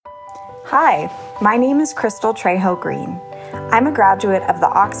Hi, my name is Crystal Trejo Green. I'm a graduate of the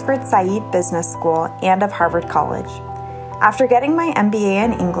Oxford Said Business School and of Harvard College. After getting my MBA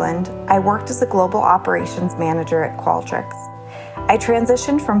in England, I worked as a global operations manager at Qualtrics. I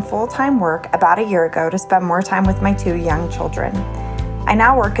transitioned from full-time work about a year ago to spend more time with my 2 young children. I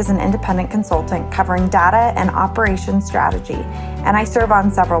now work as an independent consultant covering data and operations strategy, and I serve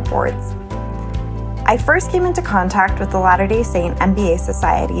on several boards. I first came into contact with the Latter-day Saint MBA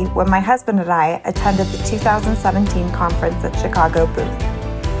Society when my husband and I attended the 2017 conference at Chicago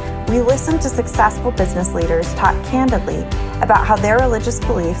booth. We listened to successful business leaders talk candidly about how their religious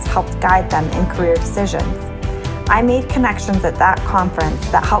beliefs helped guide them in career decisions. I made connections at that conference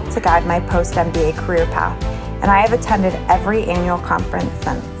that helped to guide my post-MBA career path, and I have attended every annual conference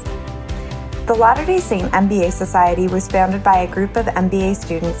since. The Latter-day Saint MBA Society was founded by a group of MBA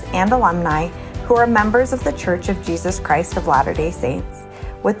students and alumni who are members of the Church of Jesus Christ of Latter-day Saints,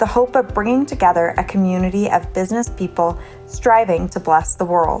 with the hope of bringing together a community of business people striving to bless the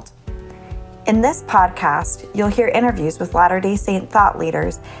world. In this podcast, you'll hear interviews with Latter-day Saint thought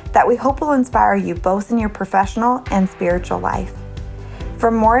leaders that we hope will inspire you both in your professional and spiritual life.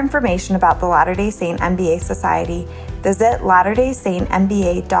 For more information about the Latter-day Saint MBA Society, visit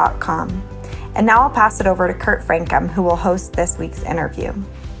latterdaysaintmba.com. And now I'll pass it over to Kurt Frankum, who will host this week's interview.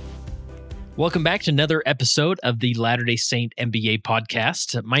 Welcome back to another episode of the Latter-day Saint MBA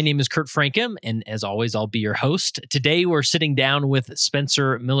podcast. My name is Kurt Frankum, and as always, I'll be your host. Today, we're sitting down with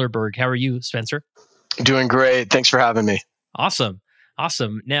Spencer Millerberg. How are you, Spencer? Doing great. Thanks for having me. Awesome.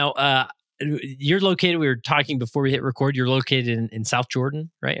 Now, you're located, we were talking before we hit record, you're located in South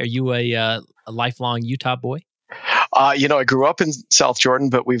Jordan, right? Are you a lifelong Utah boy? I grew up in South Jordan,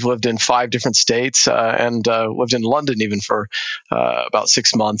 but we've lived in 5 different states and lived in London even for about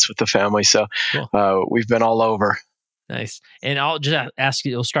 6 months with the family. So cool. We've been all over. Nice. And I'll just ask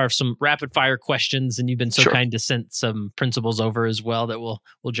you, we'll start with some rapid fire questions, and you've been so kind to send some principles over as well that we'll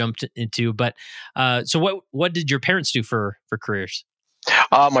jump into. But so what did your parents do for careers?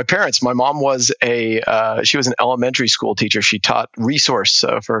 My parents, my mom was she was an elementary school teacher. She taught resource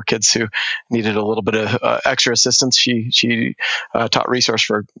for kids who needed a little bit of extra assistance. She taught resource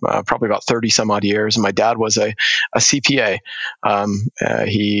for probably about 30 some odd years. And my dad was a CPA.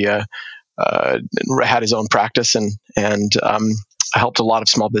 He had his own practice and helped a lot of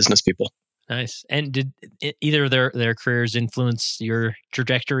small business people. Nice. And did either of their careers influence your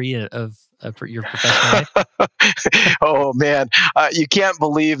trajectory of your professional life? Oh man, you can't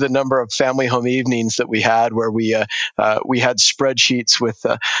believe the number of family home evenings that we had where we had spreadsheets with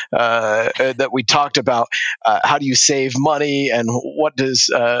that we talked about how do you save money and what does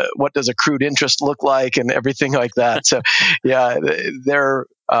accrued interest look like and everything like that. So yeah,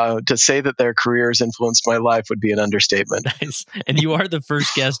 to say that their careers influenced my life would be an understatement. Nice. And you are the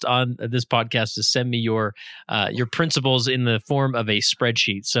first guest on this podcast to send me your principles in the form of a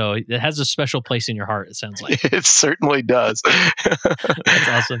spreadsheet. So it has a special place in your heart, it sounds like. It certainly does. That's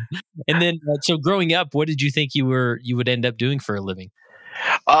awesome. And then, so growing up, what did you think you would end up doing for a living?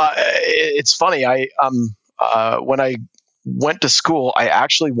 It's funny. When I went to school, I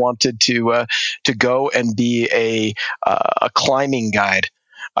actually wanted to go and be a climbing guide.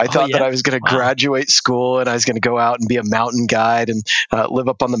 I thought that I was going to graduate school and I was going to go out and be a mountain guide and live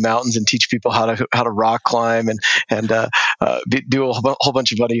up on the mountains and teach people how to rock climb and do a whole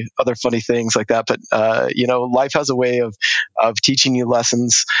bunch of other funny things like that. But life has a way of teaching you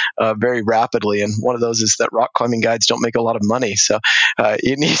lessons very rapidly, and one of those is that rock climbing guides don't make a lot of money. So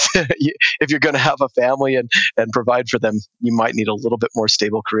you need if you're going to have a family and provide for them, you might need a little bit more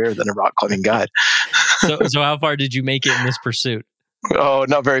stable career than a rock climbing guide. So how far did you make it in this pursuit? Oh,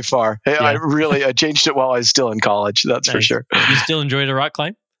 not very far. Yeah. I changed it while I was still in college. That's nice. For sure. You still enjoy the rock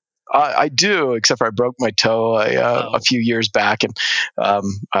climb? I do, except for I broke my toe a few years back, and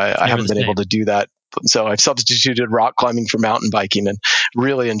I haven't been able to do that. So I've substituted rock climbing for mountain biking and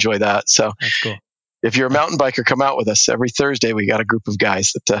really enjoy that. So that's cool. If you're a mountain biker, come out with us. Every Thursday, we got a group of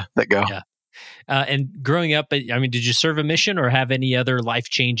guys that go. Yeah. And growing up, did you serve a mission or have any other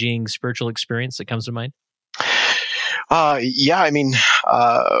life-changing spiritual experience that comes to mind? I'll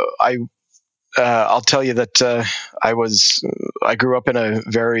tell you that I grew up in a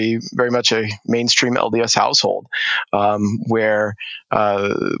very, very much a mainstream LDS household, where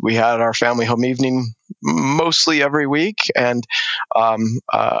we had our family home evening mostly every week, and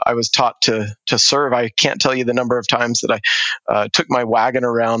I was taught to serve. I can't tell you the number of times that I took my wagon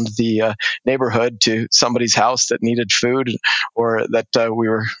around the neighborhood to somebody's house that needed food, or that we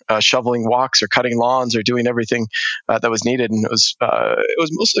were shoveling walks or cutting lawns or doing everything that was needed. And it was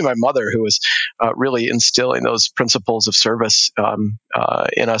mostly my mother who was really instilling those principles of service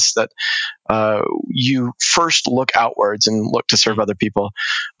in us, that you first look outwards and look to serve other people.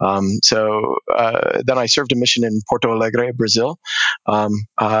 So then I served a mission in Porto Alegre, Brazil.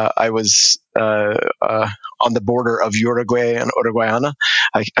 I was on the border of Uruguay and Uruguayana.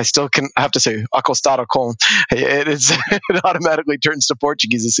 I still have to say acostado con. It automatically turns to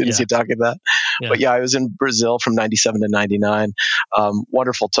Portuguese as soon as you talk about that. Yeah. But yeah, I was in Brazil from 97 to 99.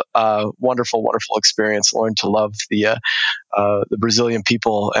 Wonderful experience. Learned to love the Brazilian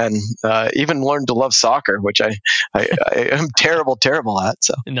people, and even learned to love soccer, which I am terrible at.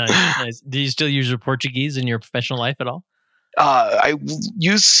 So nice. Do you still use your Portuguese in your professional life at all? I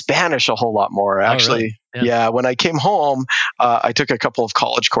use Spanish a whole lot more, actually. Oh, really? Yeah. When I came home, I took a couple of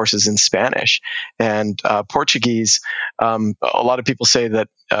college courses in Spanish, and Portuguese. A lot of people say that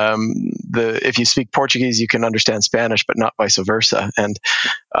if you speak Portuguese, you can understand Spanish, but not vice versa. And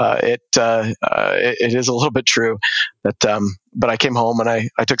it is a little bit true. But I came home and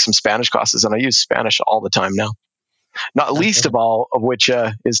I took some Spanish classes, and I use Spanish all the time now. Not least of all of which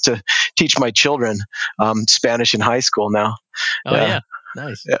is to teach my children Spanish in high school now. Oh, yeah.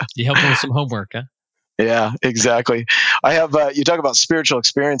 Nice. Yeah. You help them with some homework, huh? Yeah, exactly. I have, you talk about spiritual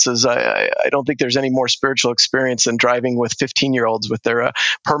experiences. I don't think there's any more spiritual experience than driving with 15-year-olds with their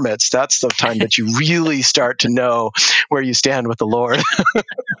permits. That's the time that you really start to know where you stand with the Lord.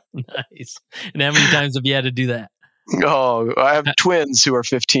 Nice. And how many times have you had to do that? Oh, I have twins who are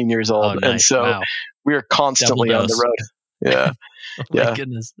 15 years old. Oh, nice. And so we are constantly on the road. Yeah. Oh my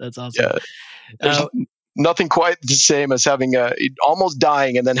goodness. That's awesome. Yeah. There's nothing quite the same as having almost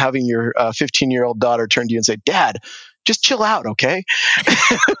dying and then having your 15-year-old daughter turn to you and say, "Dad, just chill out, okay?"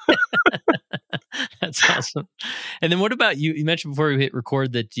 That's awesome. And then what about you? You mentioned before we hit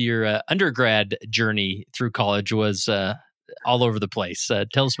record that your undergrad journey through college was all over the place.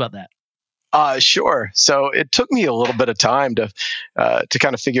 Tell us about that. Sure. So it took me a little bit of time to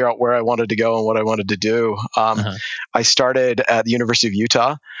kind of figure out where I wanted to go and what I wanted to do. I started at the University of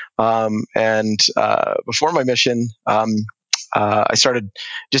Utah, and before my mission, I started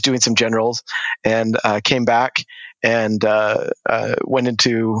just doing some generals, and came back and went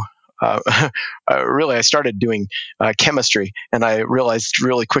into. Really, I started doing chemistry, and I realized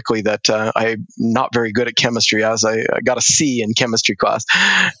really quickly that I'm not very good at chemistry, as I got a C in chemistry class.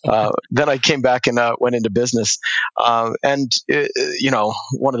 Then I came back and went into business. And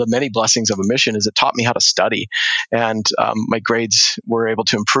one of the many blessings of a mission is it taught me how to study, and my grades were able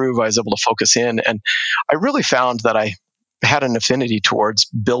to improve. I was able to focus in, and I really found that I had an affinity towards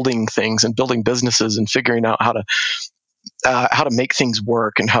building things and building businesses and figuring out how to make things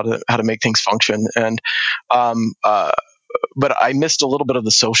work and how to make things function. And but I missed a little bit of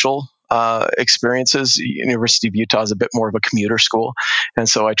the social experiences. University of Utah is a bit more of a commuter school, and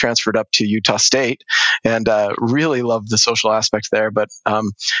so I transferred up to Utah State and really loved the social aspect there. But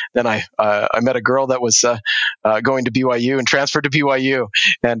then I met a girl that was going to BYU and transferred to BYU,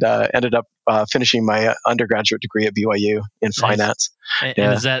 and ended up finishing my undergraduate degree at BYU in finance.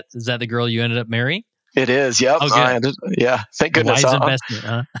 And is that the girl you ended up marrying? It is. Yep. Oh, yeah. Thank goodness. Wise investment,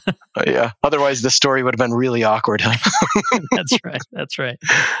 huh? Yeah. Otherwise, the story would have been really awkward. That's right.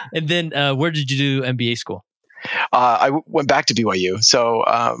 And then, where did you do MBA school? I went back to BYU. So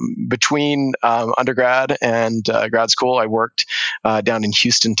between undergrad and grad school, I worked down in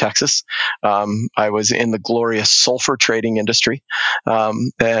Houston, Texas. I was in the glorious sulfur trading industry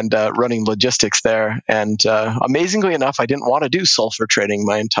and running logistics there. And amazingly enough, I didn't want to do sulfur trading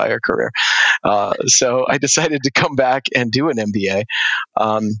my entire career. So I decided to come back and do an MBA.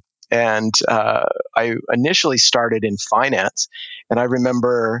 And I initially started in finance. And I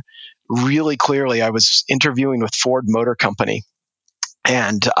remember really clearly, I was interviewing with Ford Motor Company,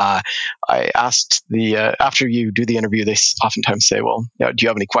 and I asked after you do the interview, they oftentimes say, "Well, do you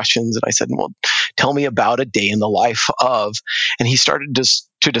have any questions?" And I said, "Well, tell me about a day in the life of," and he started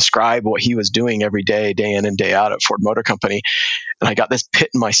to describe what he was doing every day, day in and day out at Ford Motor Company. And I got this pit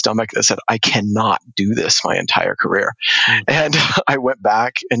in my stomach that said, I cannot do this my entire career. And I went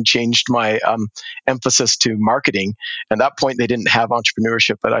back and changed my emphasis to marketing. And at that point, they didn't have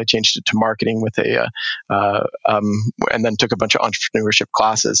entrepreneurship, but I changed it to marketing with and then took a bunch of entrepreneurship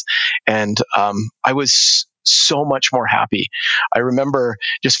classes. And I was so much more happy. I remember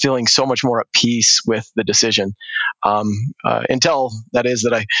just feeling so much more at peace with the decision. until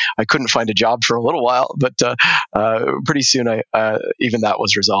that I couldn't find a job for a little while, but pretty soon even that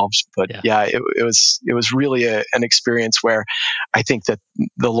was resolved. But it was really an experience where I think that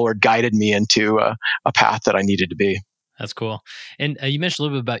the Lord guided me into a path that I needed to be. That's cool. And you mentioned a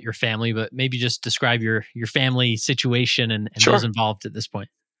little bit about your family, but maybe just describe your family situation and Sure. those involved at this point.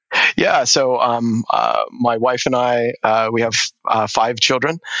 Yeah. So my wife and I, we have 5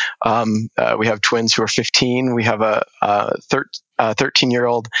 children. We have twins who are 15. We have a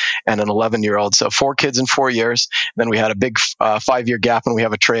 13-year-old and an 11-year-old. So 4 kids in 4 years. And then we had a big 5-year gap, and we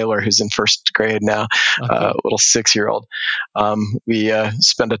have a trailer who's in first grade now, a little 6-year-old. We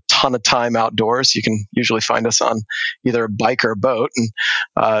spend a ton of time outdoors. You can usually find us on either a bike or a boat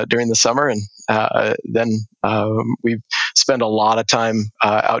and during the summer. And then we spend a lot of time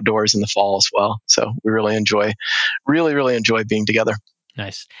outdoors in the fall as well. So we really enjoy being together.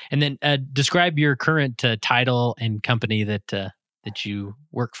 Nice. And then describe your current title and company that you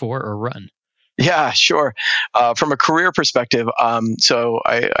work for or run. Yeah, sure. From a career perspective, so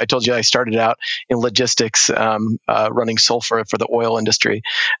I told you I started out in logistics, running sulfur for the oil industry.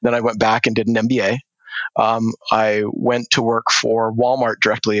 Then I went back and did an MBA. I went to work for Walmart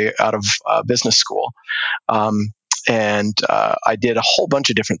directly out of business school. And I did a whole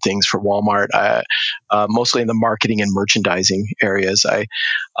bunch of different things for Walmart, mostly in the marketing and merchandising areas. I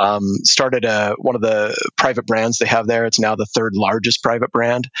started one of the private brands they have there. It's now the 3rd largest private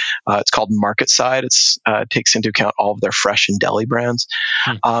brand. It's called MarketSide. It takes into account all of their fresh and deli brands.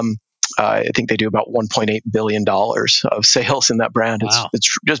 I think they do about $1.8 billion of sales in that brand. Wow.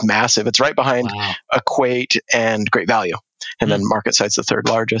 It's just massive. It's right behind Equate and Great Value. And then MarketSide's the 3rd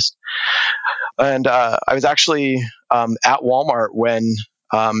largest. And I was actually at Walmart when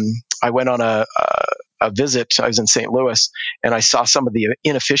I went on a visit. I was in St. Louis, and I saw some of the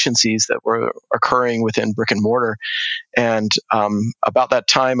inefficiencies that were occurring within brick and mortar. And about that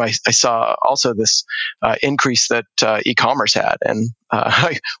time, I saw also this increase that e-commerce had. And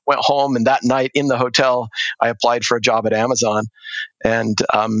I went home, and that night in the hotel, I applied for a job at Amazon and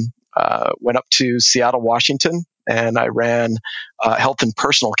went up to Seattle, Washington. And I ran health and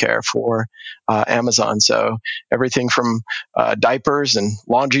personal care for Amazon. So everything from diapers and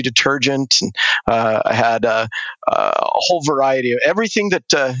laundry detergent, and I had a whole variety of everything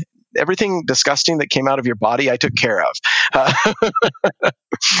disgusting that came out of your body, I took care of.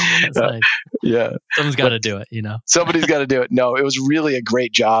 That's nice. Yeah, someone's got to do it. Somebody's got to do it. No, it was really a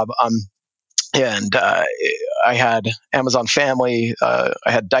great job. And I had Amazon Family. I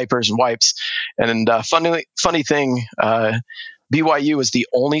had diapers and wipes. And funny thing, BYU was the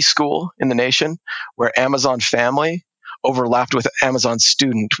only school in the nation where Amazon Family overlapped with Amazon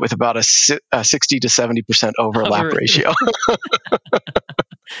Student with about a 60 to 70% overlap ratio.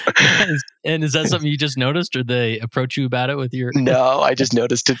 And is that something you just noticed, or they approach you about it with your? No, I just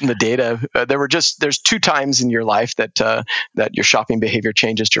noticed it in the data. There's 2 times in your life that your shopping behavior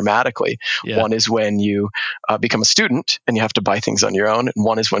changes dramatically. Yeah. One is when you become a student and you have to buy things on your own, and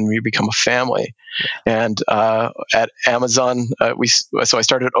one is when you become a family. Yeah. And at Amazon, so I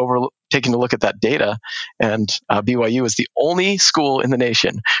started taking a look at that data, and BYU was the only school in the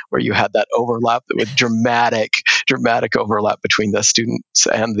nation where you had that overlap with dramatic overlap between the students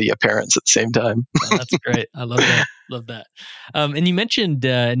and the parents at the same time. Oh, that's great. I love that. Love that. And you mentioned,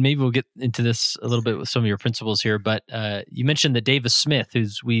 and maybe we'll get into this a little bit with some of your principles here, but you mentioned that Davis Smith,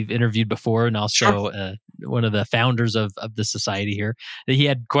 who's we've interviewed before, and also one of the founders of the society here, that he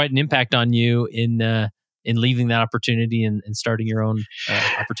had quite an impact on you in leaving that opportunity and starting your own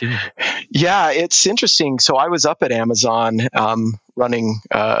opportunity. Yeah, it's interesting. So I was up at Amazon running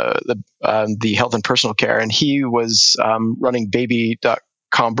the health and personal care, and he was running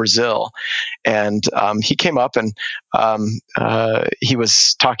Baby.com Brazil. And he came up and he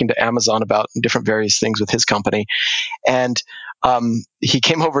was talking to Amazon about different various things with his company. And he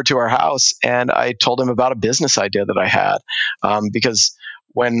came over to our house, and I told him about a business idea that I had because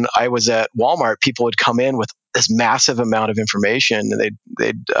when I was at Walmart, people would come in with this massive amount of information, and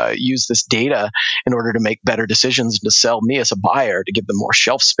they'd use this data in order to make better decisions and to sell me as a buyer, to give them more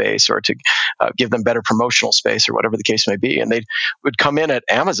shelf space or to give them better promotional space or whatever the case may be. And they would come in at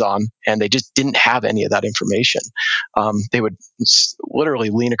Amazon and they just didn't have any of that information. They would literally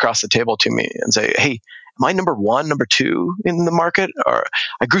lean across the table to me and say, "Hey, am I number 1, number 2 in the market? Or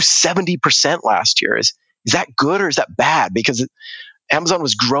I grew 70% last year. Is that good or is that bad?" Because Amazon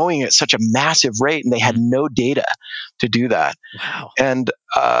was growing at such a massive rate, and they had no data to do that. Wow! And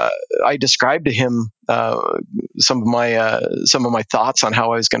I described to him some of my thoughts on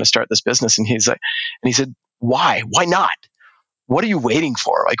how I was going to start this business, and he said, "Why? Why not? what are you waiting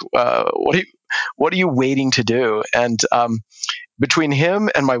for? Like, what are you waiting to do? And between him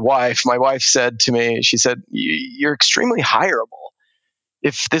and my wife said to me, she said, you're extremely hireable.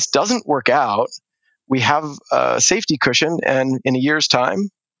 If this doesn't work out, we have a safety cushion, and in a year's time,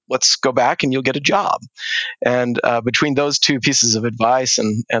 let's go back and you'll get a job. And between those two pieces of advice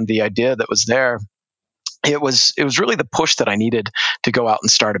and the idea that was there, it was really the push that I needed to go out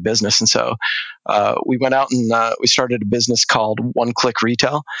and start a business. And so we went out and we started a business called One Click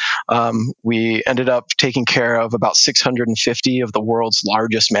Retail. We ended up taking care of about 650 of the world's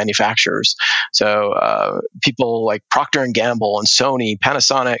largest manufacturers. So people like Procter & Gamble and Sony,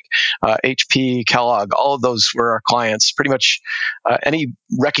 Panasonic, HP, Kellogg, all of those were our clients. Pretty much any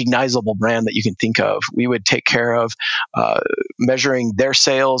recognizable brand that you can think of, we would take care of measuring their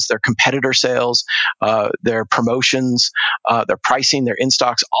sales, their competitor sales, their promotions, their pricing, their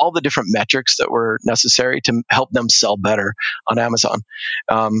in-stocks, all the different metrics that were necessary to help them sell better on Amazon.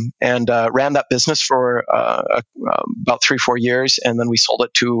 And ran that business for about 3-4 years, and then we sold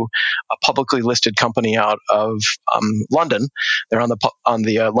it to a publicly listed company out of London. They're on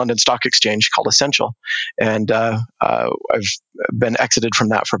the London Stock Exchange called Essential. And I've been exited from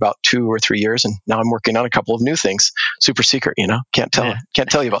that for about 2 or 3 years, and now I'm working on a couple of new things. Super secret, can't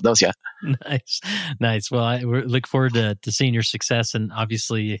tell you about those yet. Nice. Well, I look forward to seeing your success, and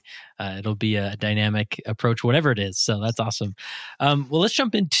obviously it'll be a dynamic approach, whatever it is. So that's awesome. Well, let's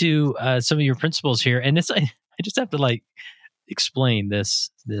jump into some of your principles here, and I just have to explain this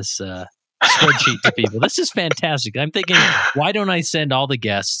spreadsheet to people. This is fantastic. I'm thinking, why don't I send all the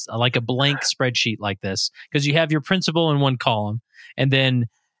guests like a blank spreadsheet like this? Because you have your principle in one column, and then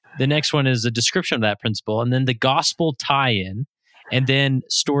the next one is a description of that principle, and then the gospel tie-in, and then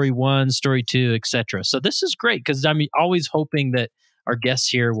story 1, story 2, etc. So this is great because I'm always hoping that our guests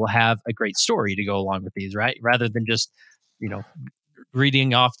here will have a great story to go along with these, right? Rather than just,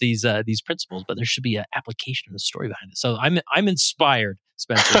 reading off these principles, but there should be an application of the story behind it. So I'm inspired,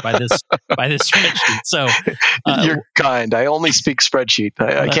 Spencer, by this spreadsheet. So you're kind. I only speak spreadsheet.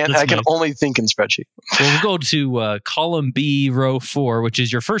 I can only think in spreadsheet. Well, we'll go to column B, row 4, which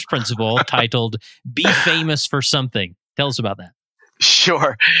is your first principle, titled "Be famous for something." Tell us about that.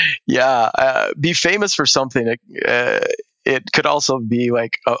 Sure. Yeah. Be famous for something. It could also be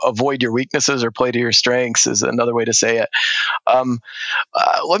like avoid your weaknesses or play to your strengths is another way to say it.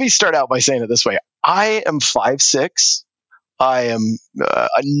 Let me start out by saying it this way. I am 5'6". I am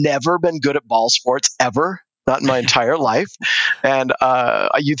never been good at ball sports ever, not in my entire life. And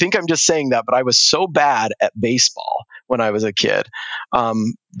you think I'm just saying that, but I was so bad at baseball when I was a kid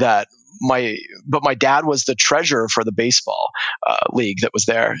that my dad was the treasurer for the baseball league that was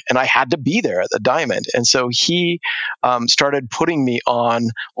there, and I had to be there at the Diamond. And so he started putting me on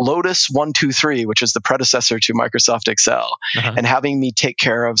Lotus 1-2-3, which is the predecessor to Microsoft Excel, and having me take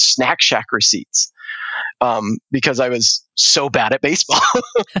care of Snack Shack receipts because I was so bad at baseball.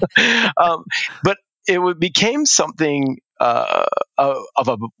 But it became something of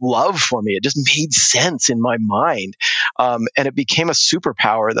a love for me. It just made sense in my mind. And it became a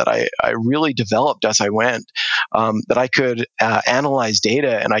superpower that I really developed as I went, that I could analyze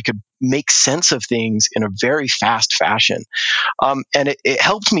data and I could make sense of things in a very fast fashion. And it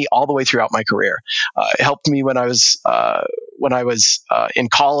helped me all the way throughout my career. It helped me when I was in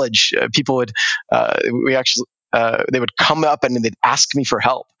college. People would, they would come up and they'd ask me for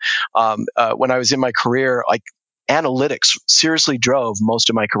help. When I was in my career, analytics seriously drove most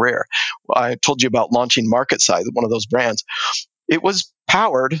of my career. I told you about launching MarketSight, one of those brands. It was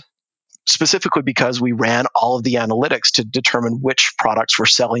powered specifically because we ran all of the analytics to determine which products were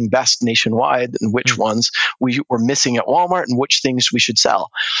selling best nationwide and which ones we were missing at Walmart and which things we should sell.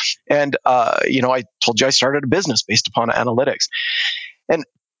 And, I told you I started a business based upon analytics. And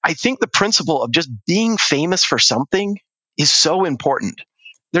I think the principle of just being famous for something is so important.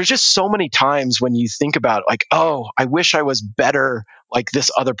 There's just so many times when you think about I wish I was better like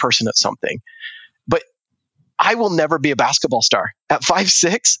this other person at something. But I will never be a basketball star. At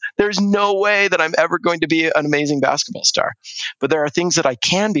 5'6", there's no way that I'm ever going to be an amazing basketball star. But there are things that I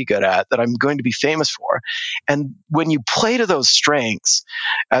can be good at that I'm going to be famous for. And when you play to those strengths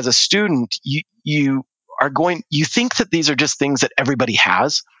as a student, you think that these are just things that everybody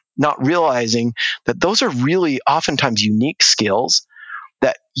has, not realizing that those are really oftentimes unique skills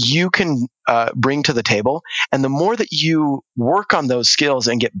that you can bring to the table. And the more that you work on those skills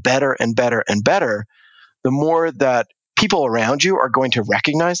and get better and better and better, the more that people around you are going to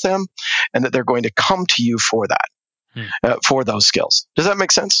recognize them and that they're going to come to you for that, for those skills. Does that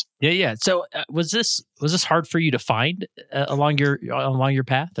make sense? Yeah. So was this hard for you to find along your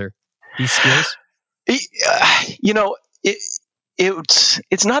path, or these skills?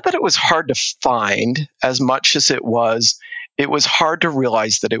 it's not that it was hard to find as much as it was hard to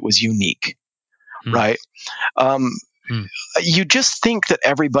realize that it was unique, right? You just think that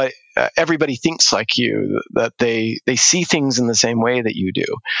everybody thinks like you, that they see things in the same way that you do.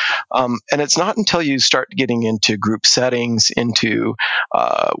 And it's not until you start getting into group settings, into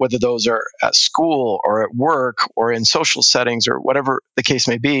whether those are at school or at work or in social settings or whatever the case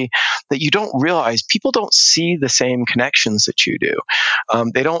may be, that you don't realize people don't see the same connections that you do.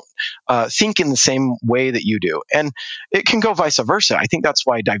 They don't think in the same way that you do. And it can go vice versa. I think that's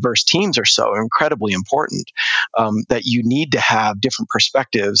why diverse teams are so incredibly important, that you need to have different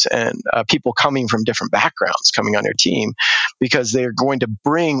perspectives and people coming from different backgrounds coming on your team, because they're going to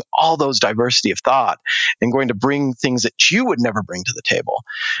bring all those diversity of thought and going to bring things that you would never bring to the table.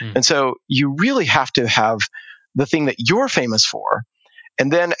 And so you really have to have the thing that you're famous for.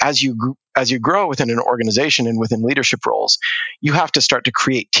 And then as you grow within an organization and within leadership roles, you have to start to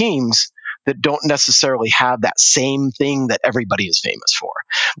create teams that don't necessarily have that same thing that everybody is famous for,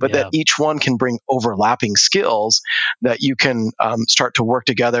 but that each one can bring overlapping skills that you can start to work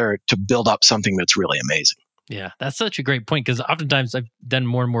together to build up something that's really amazing. Yeah, that's such a great point, because oftentimes I've done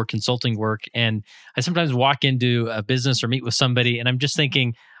more and more consulting work, and I sometimes walk into a business or meet with somebody, and I'm just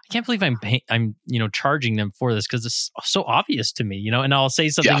thinking, I can't believe I'm charging them for this, because it's so obvious to me, and I'll say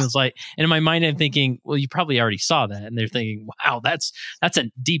something that's like, and in my mind I'm thinking, well, you probably already saw that, and they're thinking, wow, that's a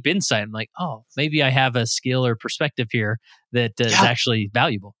deep insight. I'm like, oh, maybe I have a skill or perspective here that is actually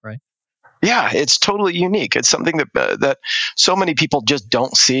valuable, right? Yeah, it's totally unique. It's something that so many people just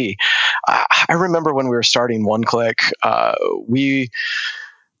don't see. I remember when we were starting OneClick, we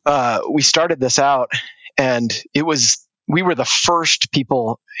started this out, and we were the first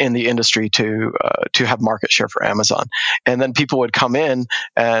people in the industry to have market share for Amazon. And then people would come in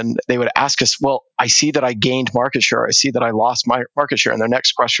and they would ask us, well, I see that I gained market share. I see that I lost my market share. And their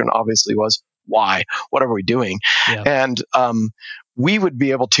next question obviously was, why? What are we doing? Yeah. And we would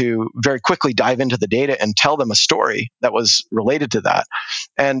be able to very quickly dive into the data and tell them a story that was related to that.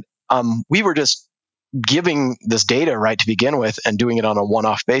 And we were just giving this data right to begin with and doing it on a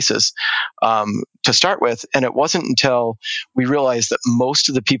one-off basis to start with. And it wasn't until we realized that most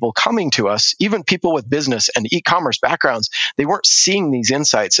of the people coming to us, even people with business and e-commerce backgrounds, they weren't seeing these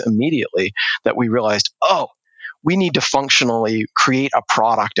insights immediately, that we realized, oh, we need to functionally create a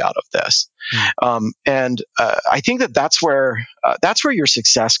product out of this. And I think that's where your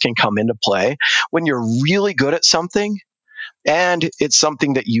success can come into play, when you're really good at something and it's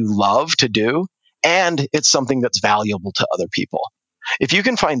something that you love to do, and it's something that's valuable to other people. If you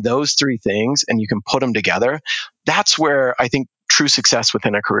can find those three things and you can put them together, that's where I think true success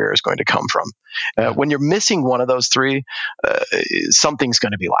within a career is going to come from. When you're missing one of those three, something's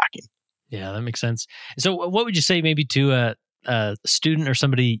going to be lacking. Yeah, that makes sense. So what would you say maybe to a student or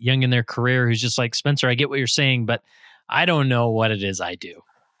somebody young in their career who's just like, Spencer, I get what you're saying, but I don't know what it is I do?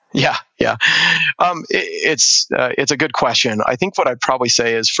 Yeah. It's a good question. I think what I'd probably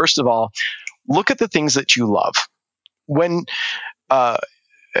say is, first of all, look at the things that you love.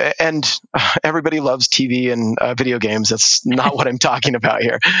 And everybody loves TV and video games. That's not what I'm talking about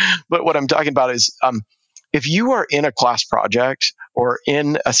here. But what I'm talking about is, if you are in a class project or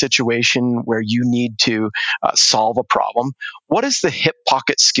in a situation where you need to solve a problem, what is the hip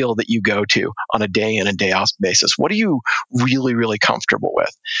pocket skill that you go to on a day in and day out basis? What are you really, really comfortable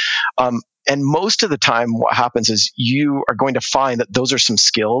with? And most of the time, what happens is you are going to find that those are some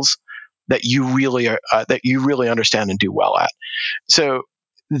skills that you really understand and do well at. So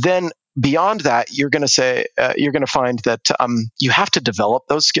then beyond that, you're going to find that you have to develop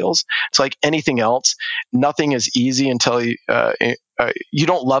those skills. It's like anything else. Nothing is easy until you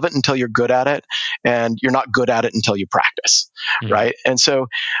don't love it until you're good at it, and you're not good at it until you practice, right? And so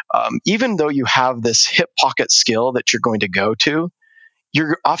even though you have this hip pocket skill that you're going to go to,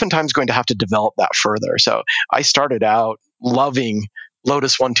 you're oftentimes going to have to develop that further. So I started out loving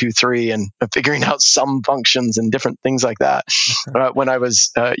Lotus 1, 2, 3 and figuring out sum functions and different things like that when I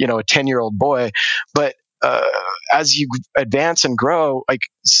was a 10-year-old boy. But as you advance and grow, like,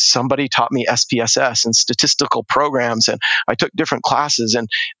 somebody taught me SPSS and statistical programs, and I took different classes, and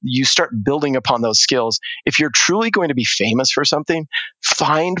you start building upon those skills. If you're truly going to be famous for something,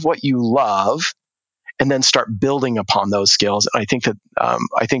 find what you love and then start building upon those skills. And I think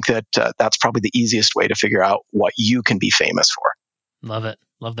that that's probably the easiest way to figure out what you can be famous for. Love it.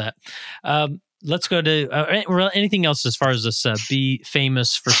 Love that. Let's go to anything else as far as this be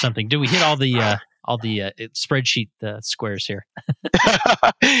famous for something. Did we hit all spreadsheet squares here.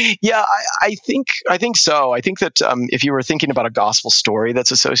 Yeah, I think so. I think that if you were thinking about a gospel story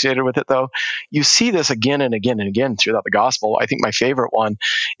that's associated with it, though, you see this again and again and again throughout the gospel. I think my favorite one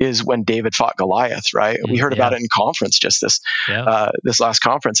is when David fought Goliath. Right? We heard about it in conference just this last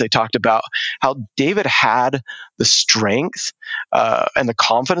conference. They talked about how David had the strength and the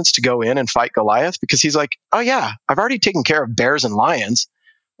confidence to go in and fight Goliath because he's like, oh yeah, I've already taken care of bears and lions.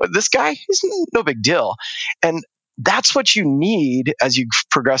 But this guy, he's no big deal. And that's what you need as you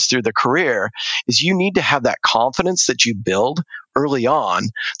progress through the career is you need to have that confidence that you build early on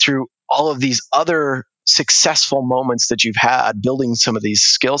through all of these other successful moments that you've had building some of these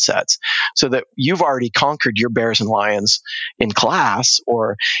skill sets so that you've already conquered your bears and lions in class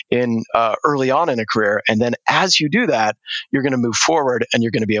or in early on in a career. And then as you do that, you're going to move forward and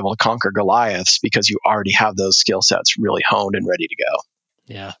you're going to be able to conquer Goliaths because you already have those skill sets really honed and ready to go.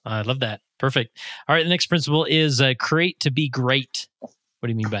 Yeah, I love that. Perfect. All right, the next principle is create to be great. What do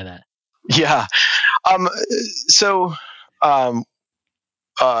you mean by that? Yeah.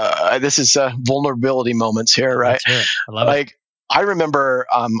 This is vulnerability moments here, right? I love it. I remember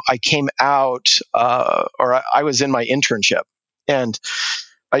I came out, I was in my internship, and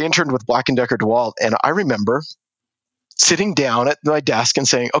I interned with Black & Decker DeWalt, and I remember sitting down at my desk and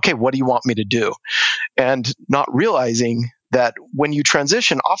saying, okay, what do you want me to do? And not realizing that when you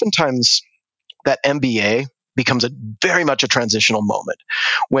transition, oftentimes that MBA becomes very much a transitional moment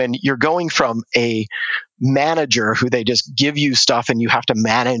when you're going from a manager who they just give you stuff and you have to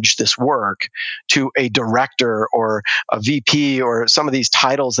manage this work to a director or a VP or some of these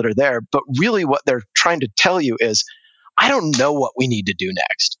titles that are there. But really what they're trying to tell you is, I don't know what we need to do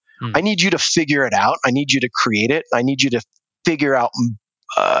next. I need you to figure it out. I need you to create it. I need you to figure out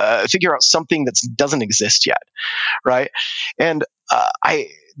something that doesn't exist yet, right? And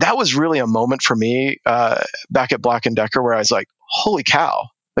that was really a moment for me back at Black & Decker where I was like, holy cow,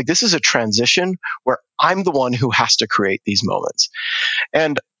 like this is a transition where I'm the one who has to create these moments.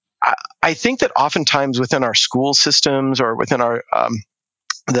 And I think that oftentimes within our school systems or within our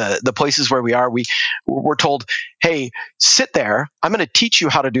the places where we are, we're told, hey, sit there, I'm going to teach you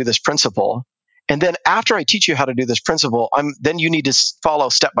how to do this principle. And then after I teach you how to do this principle, then you need to follow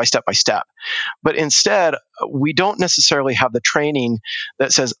step by step by step. But instead, we don't necessarily have the training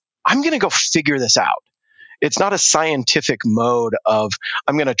that says, I'm going to go figure this out. It's not a scientific mode of,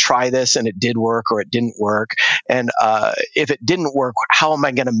 I'm going to try this and it did work or it didn't work. And if it didn't work, how am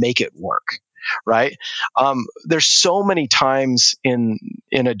I going to make it work? Right? There's so many times in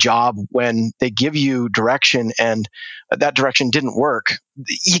a job when they give you direction and that direction didn't work.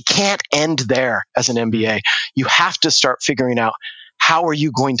 You can't end there as an MBA. You have to start figuring out, how are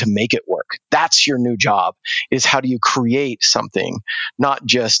you going to make it work? That's your new job, is how do you create something, not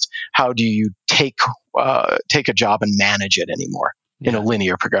just how do you take a job and manage it anymore in a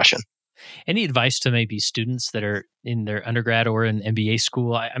linear progression. Any advice to maybe students that are in their undergrad or in MBA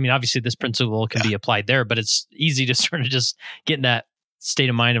school? I mean, obviously this principle can be applied there, but it's easy to sort of just get in that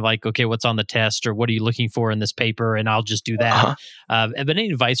state of mind of like, okay, what's on the test or what are you looking for in this paper? And I'll just do that. But any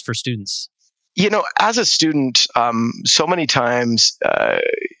advice for students? You know, as a student, so many times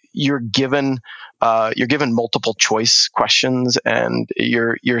you're given multiple choice questions, and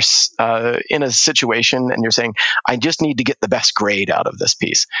you're in a situation, and you're saying, "I just need to get the best grade out of this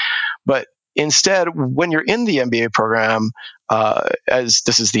piece." But instead, when you're in the MBA program, as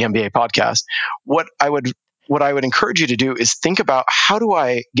this is the MBA podcast, what I would encourage you to do is think about, how do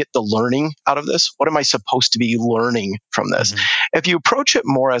I get the learning out of this? What am I supposed to be learning from this? Mm-hmm. If you approach it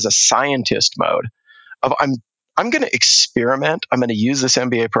more as a scientist mode of I'm going to experiment. I'm going to use this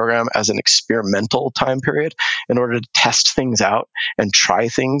MBA program as an experimental time period in order to test things out and try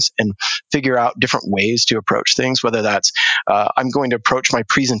things and figure out different ways to approach things, whether that's I'm going to approach my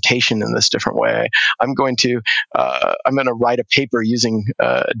presentation in this different way. I'm going to write a paper using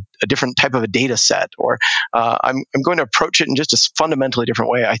a different type of a data set, or I'm going to approach it in just a fundamentally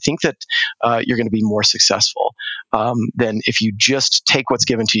different way. I think that you're going to be more successful than if you just take what's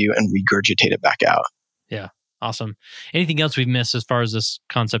given to you and regurgitate it back out. Yeah. Awesome. Anything else we've missed as far as this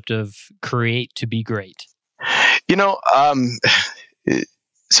concept of create to be great? You know, it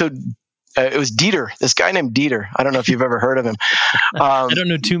was Dieter, this guy named Dieter. I don't know if you've ever heard of him. I don't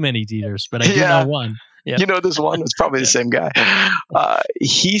know too many Dieters, but I do know one. Yeah. You know this one? It's probably the same guy.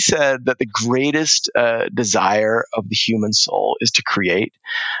 He said that the greatest desire of the human soul is to create.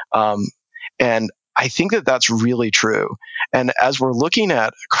 And I think that that's really true. And as we're looking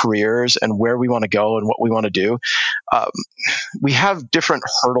at careers and where we want to go and what we want to do, we have different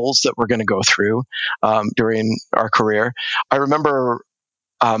hurdles that we're going to go through during our career. I remember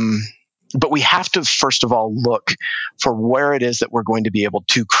But we have to, first of all, look for where it is that we're going to be able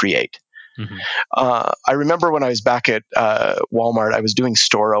to create. Mm-hmm. I remember when I was back at Walmart, I was doing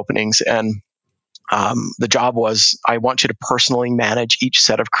store openings, and the job was, I want you to personally manage each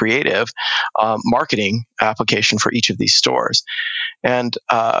set of creative marketing application for each of these stores. And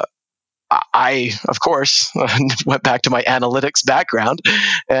I, of course, went back to my analytics background,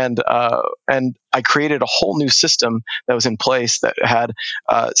 and I created a whole new system that was in place that had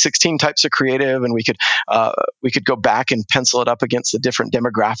 16 types of creative, and we could go back and pencil it up against the different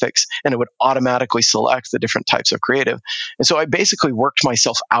demographics, and it would automatically select the different types of creative. And so I basically worked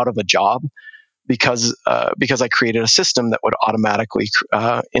myself out of a job because I created a system that would automatically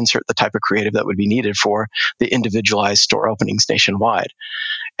insert the type of creative that would be needed for the individualized store openings nationwide.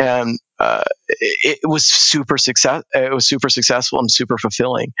 And it was super successful and super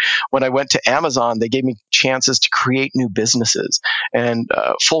fulfilling. When I went to Amazon, they gave me chances to create new businesses and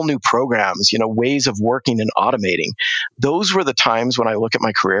full new programs, ways of working and automating. Those were the times when I look at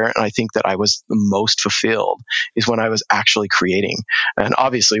my career and I think that I was the most fulfilled, is when I was actually creating. And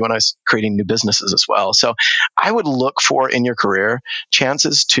obviously when I was creating new businesses as well. So I would look for, in your career,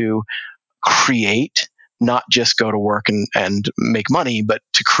 chances to create, not just go to work and make money, but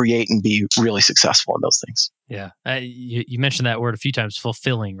to create and be really successful in those things. Yeah. You mentioned that word a few times,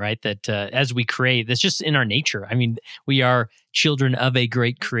 fulfilling, right? That as we create, that's just in our nature. I mean, we are children of a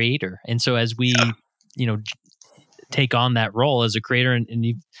great creator. And so as we, take on that role as a creator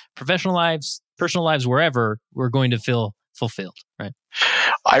in professional lives, personal lives, wherever, we're going to feel fulfilled, right?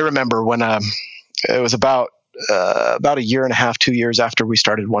 I remember when it was about a year and a half, 2 years after we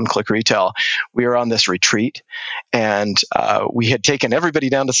started One Click Retail, we were on this retreat, and we had taken everybody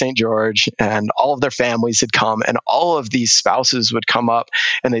down to St. George, and all of their families had come, and all of these spouses would come up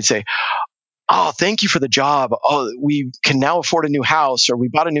and they'd say, "Oh, thank you for the job. Oh, we can now afford a new house, or we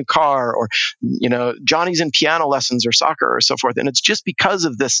bought a new car, or, Johnny's in piano lessons or soccer or so forth." And it's just because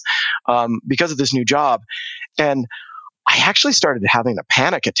of this new job. And I actually started having a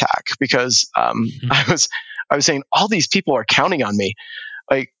panic attack because I was saying, all these people are counting on me.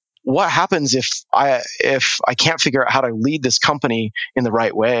 Like, what happens if I can't figure out how to lead this company in the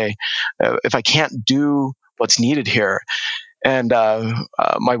right way? If I can't do what's needed here? And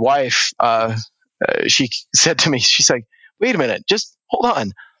my wife, she said to me, she's like, "Wait a minute, just hold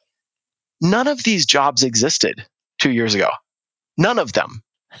on. None of these jobs existed 2 years ago. None of them."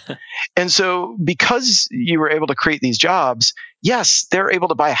 And so because you were able to create these jobs, yes, they're able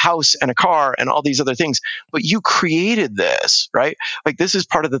to buy a house and a car and all these other things, but you created this, right? Like, this is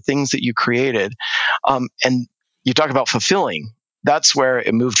part of the things that you created. And you talk about fulfilling. That's where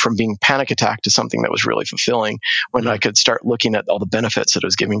it moved from being panic attack to something that was really fulfilling, when I could start looking at all the benefits that it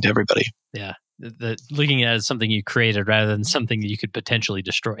was giving to everybody. Yeah. Looking at it as something you created rather than something that you could potentially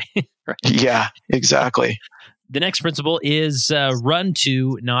destroy. Right? Yeah, exactly. The next principle is run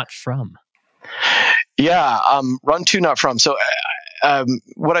to, not from. Yeah, run to, not from. So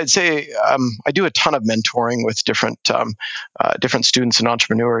what I'd say, I do a ton of mentoring with different students and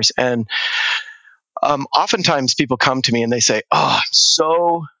entrepreneurs. And oftentimes people come to me and they say, "Oh, I'm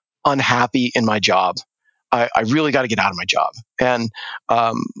so unhappy in my job. I really got to get out of my job. And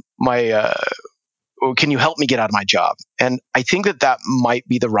can you help me get out of my job?" And I think that might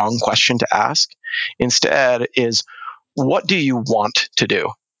be the wrong question to ask. Instead is, what do you want to do?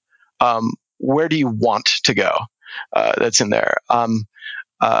 Where do you want to go? That's in there.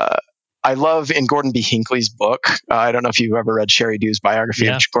 I love, in Gordon B. Hinckley's book, I don't know if you've ever read Sheri Dew's biography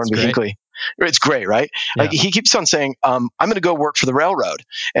of Gordon B. Hinckley. It's great, right? Yeah. Like, he keeps on saying, "I'm going to go work for the railroad."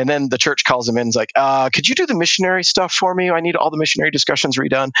 And then the church calls him in and is like, "Could you do the missionary stuff for me? I need all the missionary discussions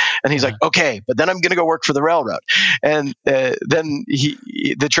redone." And he's like, "Okay, but then I'm going to go work for the railroad." And then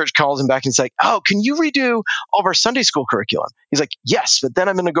the church calls him back and he's like, "Oh, can you redo all of our Sunday school curriculum?" He's like, "Yes, but then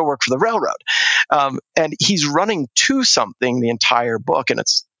I'm going to go work for the railroad." And he's running to something the entire book, and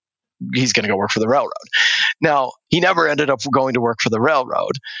he's going to go work for the railroad. Now, he never ended up going to work for the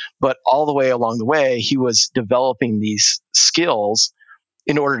railroad, but all the way along the way, he was developing these skills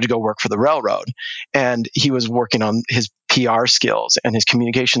in order to go work for the railroad. And he was working on his PR skills and his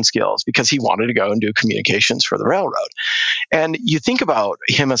communication skills because he wanted to go and do communications for the railroad. And you think about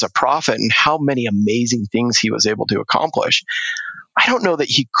him as a prophet and how many amazing things he was able to accomplish. I don't know that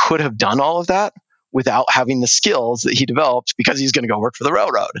he could have done all of that without having the skills that he developed because he's going to go work for the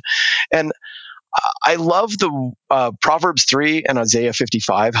railroad. And I love the Proverbs 3 and Isaiah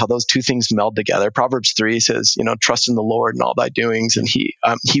 55, how those two things meld together. Proverbs 3 says, "Trust in the Lord in all thy doings, and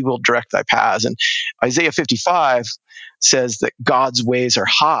he will direct thy paths." And Isaiah 55 says that God's ways are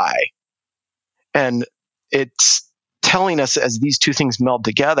high. And it's telling us, as these two things meld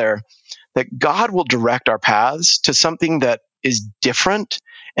together, that God will direct our paths to something that is different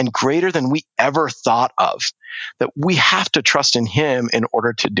and greater than we ever thought of, that we have to trust in Him in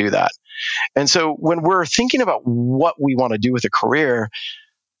order to do that. And so when we're thinking about what we want to do with a career,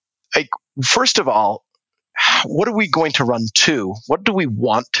 like, first of all, what are we going to run to? What do we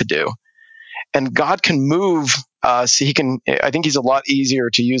want to do? And God can move. I think He's a lot easier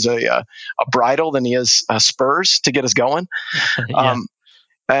to use a bridle than He is spurs to get us going. Yeah.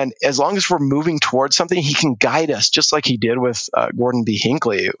 And as long as we're moving towards something, He can guide us, just like He did with Gordon B.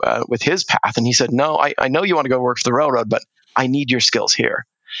 Hinckley with his path. And He said, no, I know you want to go work for the railroad, but I need your skills here.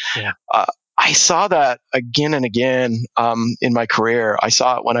 Yeah. I saw that again and again in my career. I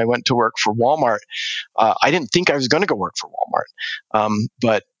saw it when I went to work for Walmart. I didn't think I was going to go work for Walmart,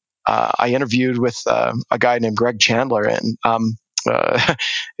 but I interviewed with a guy named Greg Chandler, and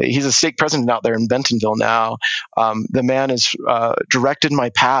he's a stake president out there in Bentonville now. The man has directed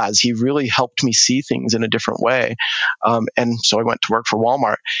my paths. He really helped me see things in a different way. And so I went to work for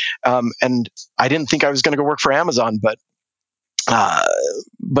Walmart. And I didn't think I was going to go work for Amazon, but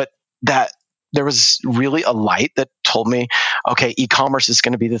that there was really a light that told me, okay, e-commerce is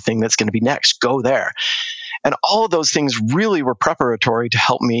going to be the thing that's going to be next. Go there. And all of those things really were preparatory to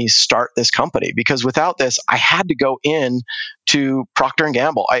help me start this company, because without this, I had to go in to Procter &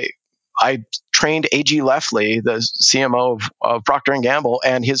 Gamble. I trained A.G. Leffley, the CMO of Procter & Gamble,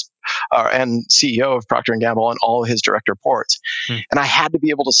 and and CEO of Procter & Gamble, and all of his direct reports. And I had to be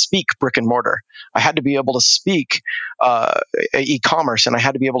able to speak brick and mortar. I had to be able to speak e-commerce, and I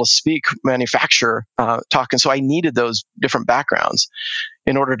had to be able to speak manufacturer talk. And so I needed those different backgrounds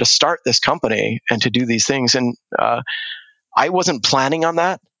in order to start this company and to do these things. And I wasn't planning on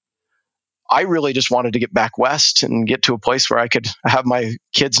that. I really just wanted to get back west and get to a place where I could have my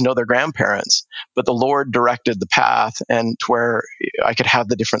kids know their grandparents. But the Lord directed the path, and to where I could have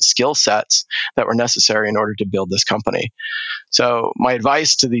the different skill sets that were necessary in order to build this company. So my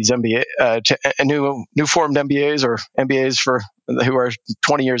advice to these MBA, to new formed MBAs or MBAs who are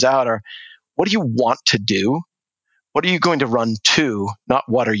 20 years out are, what do you want to do? What are you going to run to? Not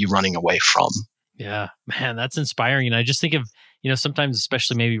what are you running away from? Yeah, man, that's inspiring. And I just think of, sometimes,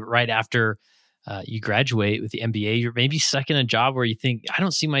 especially maybe right after you graduate with the MBA, you're maybe stuck in a job where you think, I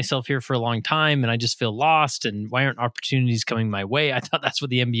don't see myself here for a long time, and I just feel lost, and why aren't opportunities coming my way? I thought that's what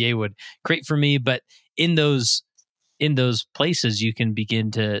the MBA would create for me. But in those places, you can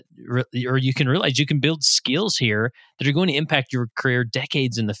begin to, or you can realize you can build skills here that are going to impact your career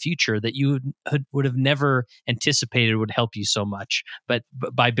decades in the future that you would have never anticipated would help you so much, but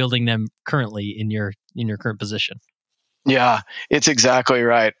by building them currently in your current position. Yeah, it's exactly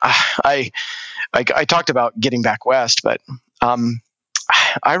right. I talked about getting back west, but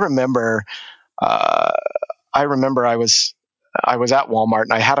I remember I was at Walmart,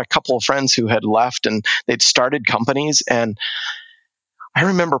 and I had a couple of friends who had left, and they'd started companies. And I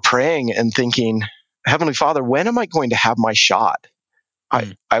remember praying and thinking, Heavenly Father, when am I going to have my shot?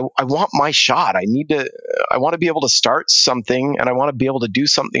 I want my shot. I want to be able to start something, and I want to be able to do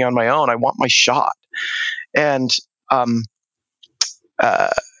something on my own. I want my shot. And then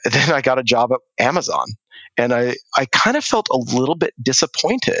I got a job at Amazon, and I kind of felt a little bit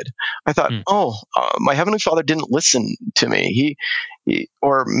disappointed. I thought, my Heavenly Father didn't listen to me. He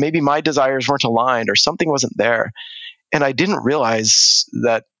or maybe my desires weren't aligned, or something wasn't there. And I didn't realize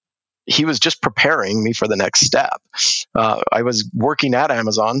that He was just preparing me for the next step. I was working at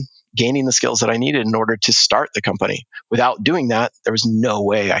Amazon, gaining the skills that I needed in order to start the company. Without doing that, there was no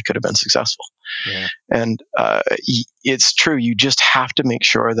way I could have been successful. Yeah. And it's true. You just have to make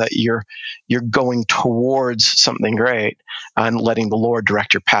sure that you're going towards something great and letting the Lord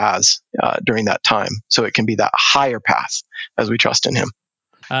direct your paths during that time, so it can be that higher path as we trust in Him.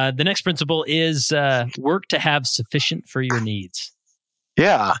 The next principle is work to have sufficient for your needs.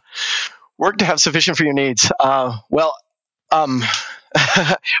 Yeah, work to have sufficient for your needs.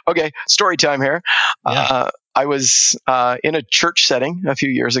 Okay, story time here. Yeah. I was in a church setting a few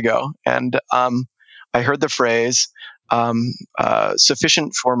years ago, and I heard the phrase,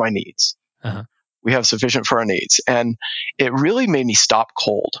 sufficient for my needs. Uh-huh. We have sufficient for our needs. And it really made me stop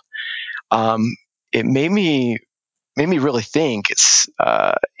cold. It made me really think,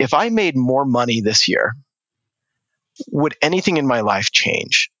 if I made more money this year, would anything in my life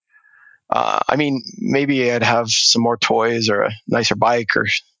change? Maybe I'd have some more toys or a nicer bike or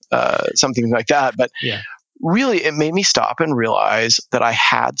something like that. But yeah. Really, it made me stop and realize that I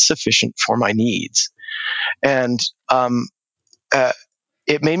had sufficient for my needs. And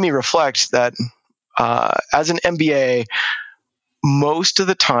it made me reflect that as an MBA, most of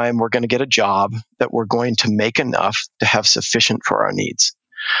the time we're going to get a job that we're going to make enough to have sufficient for our needs.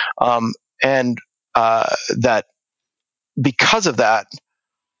 and that because of that,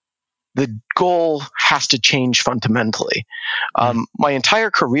 the goal has to change fundamentally. My entire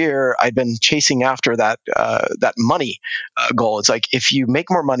career, I've been chasing after that money goal. It's like, if you make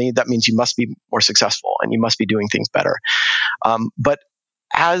more money, that means you must be more successful and you must be doing things better. But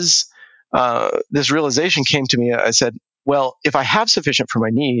as this realization came to me, I said, well, if I have sufficient for my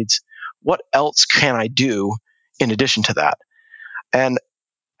needs, what else can I do in addition to that? And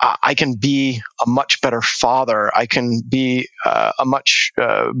I can be a much better father. I can be a much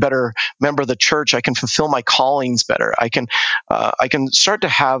better member of the church. I can fulfill my callings better. I can start to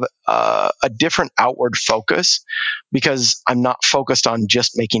have a different outward focus, because I'm not focused on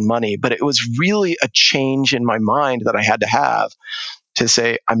just making money. But it was really a change in my mind that I had to have to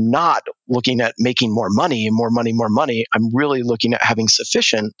say, I'm not looking at making more money. I'm really looking at having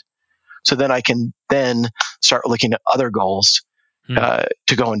sufficient, so then I can then start looking at other goals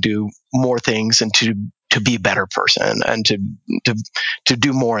to go and do more things, and to be a better person, and to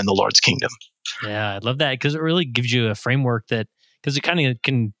do more in the Lord's kingdom. Yeah, I love that, because it really gives you a framework because it kind of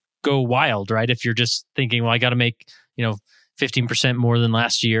can go wild, right? If you're just thinking, well, I got to make 15% more than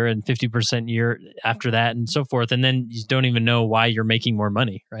last year and 50% year after that, and so forth, and then you don't even know why you're making more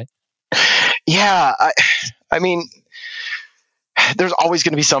money, right? Yeah, I mean, there's always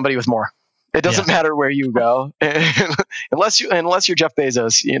going to be somebody with more. It doesn't matter where you go, unless you're Jeff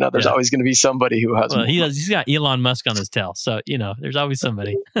Bezos. There's always going to be somebody who has. Well, he's got Elon Musk on his tail, so there's always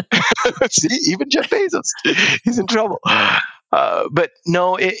somebody. See, even Jeff Bezos, he's in trouble. But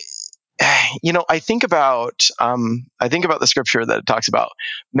no, I think about the scripture that it talks about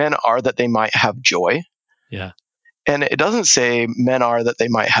men are that they might have joy. Yeah, and it doesn't say men are that they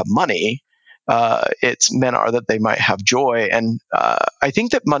might have money. It's men are that they might have joy. And I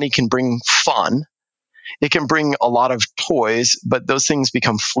think that money can bring fun. It can bring a lot of toys, but those things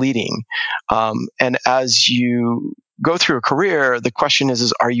become fleeting. And as you go through a career, the question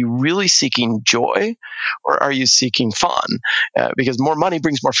is are you really seeking joy, or are you seeking fun? Because more money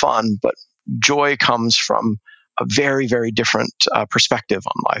brings more fun, but joy comes from a very, very different perspective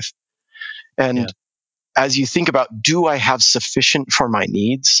on life. And as you think about, do I have sufficient for my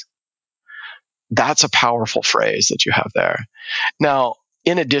needs? That's a powerful phrase that you have there. Now,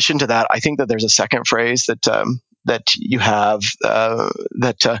 in addition to that, I think that there's a second phrase that you have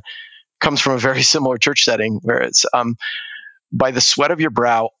that comes from a very similar church setting, where it's by the sweat of your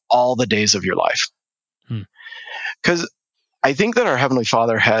brow all the days of your life. Because I think that our Heavenly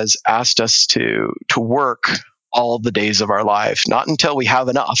Father has asked us to work all the days of our life, not until we have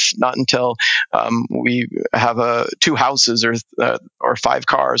enough, not until we have 2 houses or 5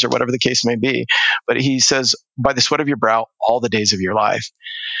 cars or whatever the case may be. But he says, by the sweat of your brow, all the days of your life.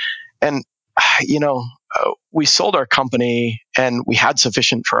 And, we sold our company and we had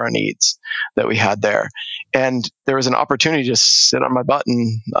sufficient for our needs that we had there. And there was an opportunity to sit on my butt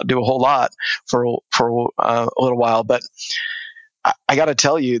and not do a whole lot for a little while. But I got to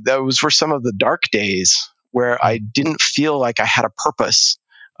tell you, those were some of the dark days where I didn't feel like I had a purpose.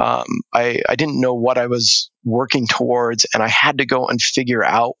 I didn't know what I was working towards, and I had to go and figure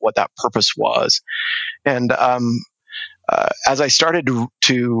out what that purpose was. And as I started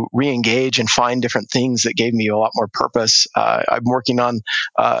to re-engage and find different things that gave me a lot more purpose, I'm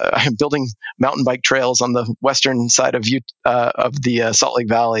building mountain bike trails on the western side of the Salt Lake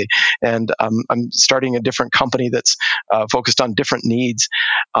Valley, and I'm starting a different company that's focused on different needs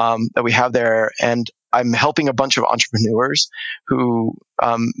that we have there. And I'm helping a bunch of entrepreneurs who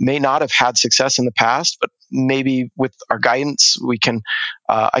may not have had success in the past, but maybe with our guidance,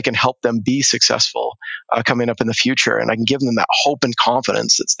 I can help them be successful coming up in the future, and I can give them that hope and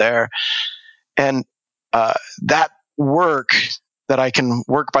confidence that's there. And that work that I can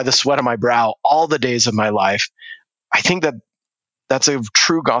work by the sweat of my brow all the days of my life, I think that's a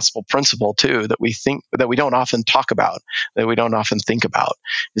true gospel principle too, that we don't often talk about, that we don't often think about,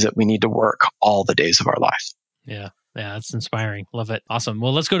 is that we need to work all the days of our life. Yeah, that's inspiring. Love it. Awesome.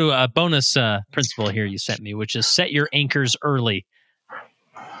 Well, let's go to a bonus principle here you sent me, which is set your anchors early.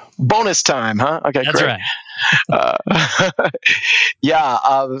 Bonus time, huh? Okay, that's great. Right.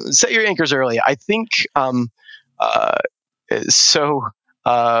 Set your anchors early. I think so.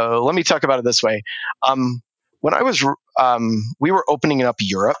 Let me talk about it this way. When I was, we were opening up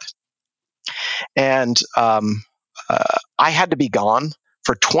Europe, and I had to be gone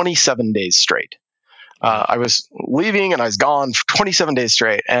for 27 days straight. I was leaving and I was gone for 27 days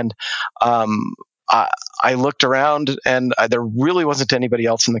straight. And I looked around, and there really wasn't anybody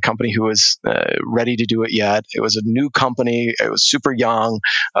else in the company who was ready to do it yet. It was a new company. It was super young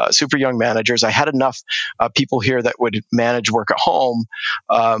managers. I had enough people here that would manage work at home,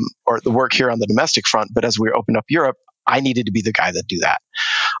 or the work here on the domestic front. But as we opened up Europe, I needed to be the guy that do that.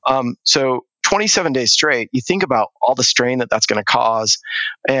 So 27 days straight, you think about all the strain that that's going to cause,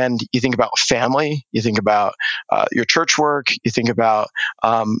 and you think about family, you think about your church work, you think about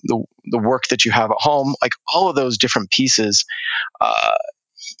the work that you have at home, like all of those different pieces.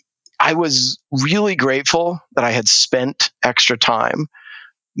 I was really grateful that I had spent extra time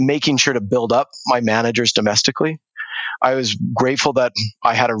making sure to build up my managers domestically. I was grateful that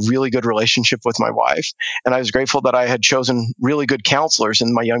I had a really good relationship with my wife, and I was grateful that I had chosen really good counselors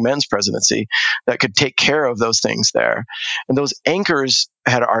in my young men's presidency that could take care of those things there. And those anchors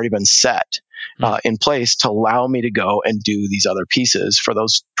had already been set in place to allow me to go and do these other pieces for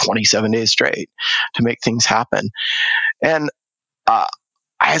those 27 days straight to make things happen. And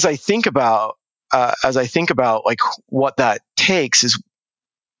as I think about like what that takes, is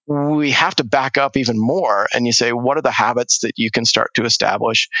we have to back up even more, and you say, what are the habits that you can start to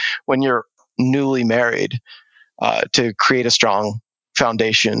establish when you're newly married to create a strong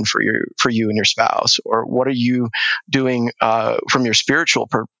foundation for you and your spouse? Or what are you doing from your spiritual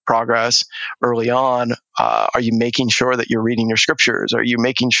progress early on? Are you making sure that you're reading your scriptures? Are you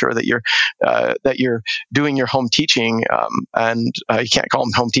making sure that you're doing your home teaching? And you can't call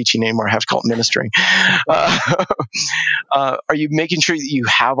them home teaching anymore. I have to call it ministering. Are you making sure that you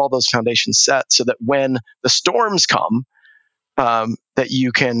have all those foundations set so that when the storms come, that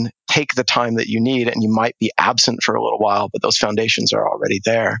you can take the time that you need, and you might be absent for a little while, but those foundations are already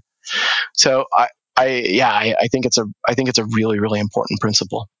there. So I think it's a really, really important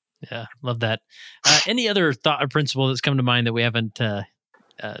principle. Yeah, love that. Any other thought or principle that's come to mind that we haven't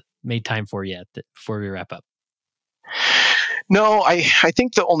made time for yet before we wrap up? No, I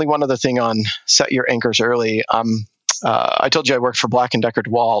think the only one other thing on set your anchors early. I told you I worked for Black & Decker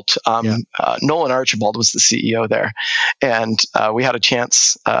DeWalt. Nolan Archibald was the CEO there. And we had a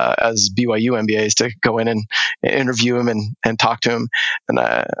chance as BYU MBAs to go in and interview him and talk to him.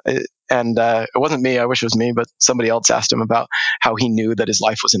 And it wasn't me. I wish it was me, but somebody else asked him about how he knew that his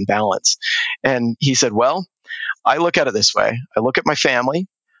life was in balance. And he said, well, I look at it this way. I look at my family,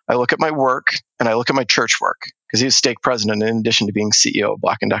 I look at my work, and I look at my church work, because he was stake president in addition to being CEO of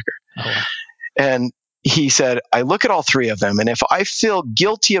Black & Decker. Oh, wow. And he said, I look at all three of them, and if I feel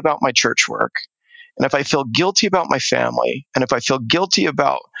guilty about my church work, and if I feel guilty about my family, and if I feel guilty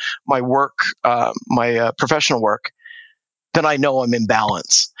about my work, my professional work, then I know I'm in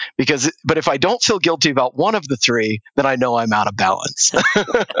balance. But if I don't feel guilty about one of the three, then I know I'm out of balance.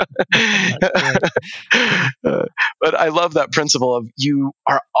 But I love that principle of you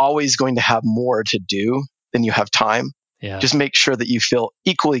are always going to have more to do than you have time. Yeah. Just make sure that you feel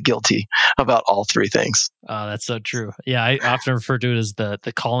equally guilty about all three things. Oh, that's so true. Yeah, I often refer to it as the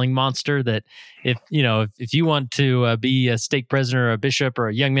calling monster. That if you want to be a stake president or a bishop or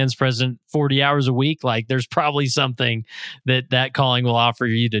a young men's president 40 hours a week, like there's probably something that calling will offer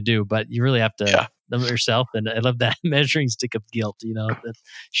you to do. But you really have to limit yourself. And I love that measuring stick of guilt. That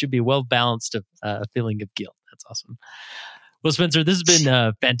should be well balanced feeling of guilt. That's awesome. Well, Spencer, this has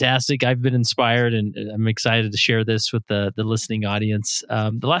been fantastic. I've been inspired, and I'm excited to share this with the listening audience.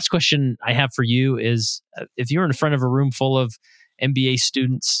 The last question I have for you is, if you're in front of a room full of MBA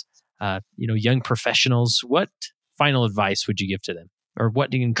students, young professionals, what final advice would you give to them, or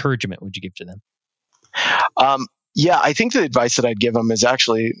what encouragement would you give to them? I think the advice that I'd give them is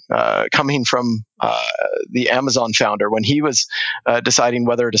actually coming from the Amazon founder. When he was deciding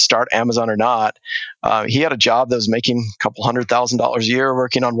whether to start Amazon or not, he had a job that was making a couple $100,000 a year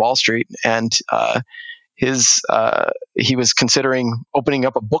working on Wall Street, and he was considering opening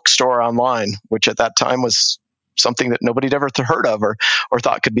up a bookstore online, which at that time was something that nobody had ever heard of or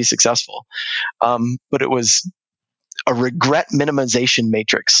thought could be successful. But it was a regret minimization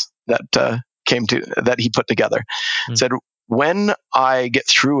matrix that he put together. Said, when I get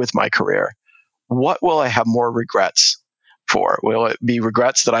through with my career, what will I have more regrets for? Will it be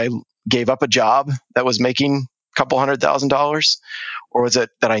regrets that I gave up a job that was making a couple $100,000, or was it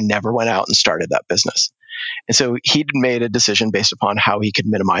that I never went out and started that business? And so he'd made a decision based upon how he could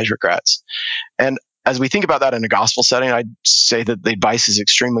minimize regrets. And as we think about that in a gospel setting, I'd say that the advice is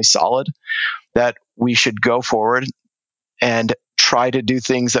extremely solid, that we should go forward and try to do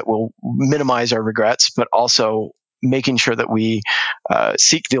things that will minimize our regrets, but also making sure that we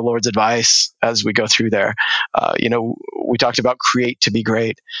seek the Lord's advice as we go through there. We talked about create to be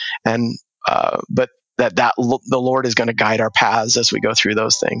great, but the Lord is going to guide our paths as we go through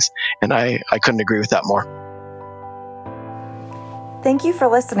those things. And I couldn't agree with that more. Thank you for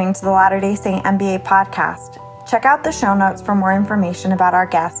listening to the Latter-day Saint MBA podcast. Check out the show notes for more information about our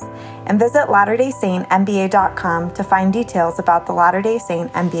guests and visit latterdaysaintmba.com to find details about the Latter-day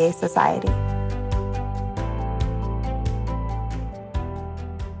Saint MBA Society.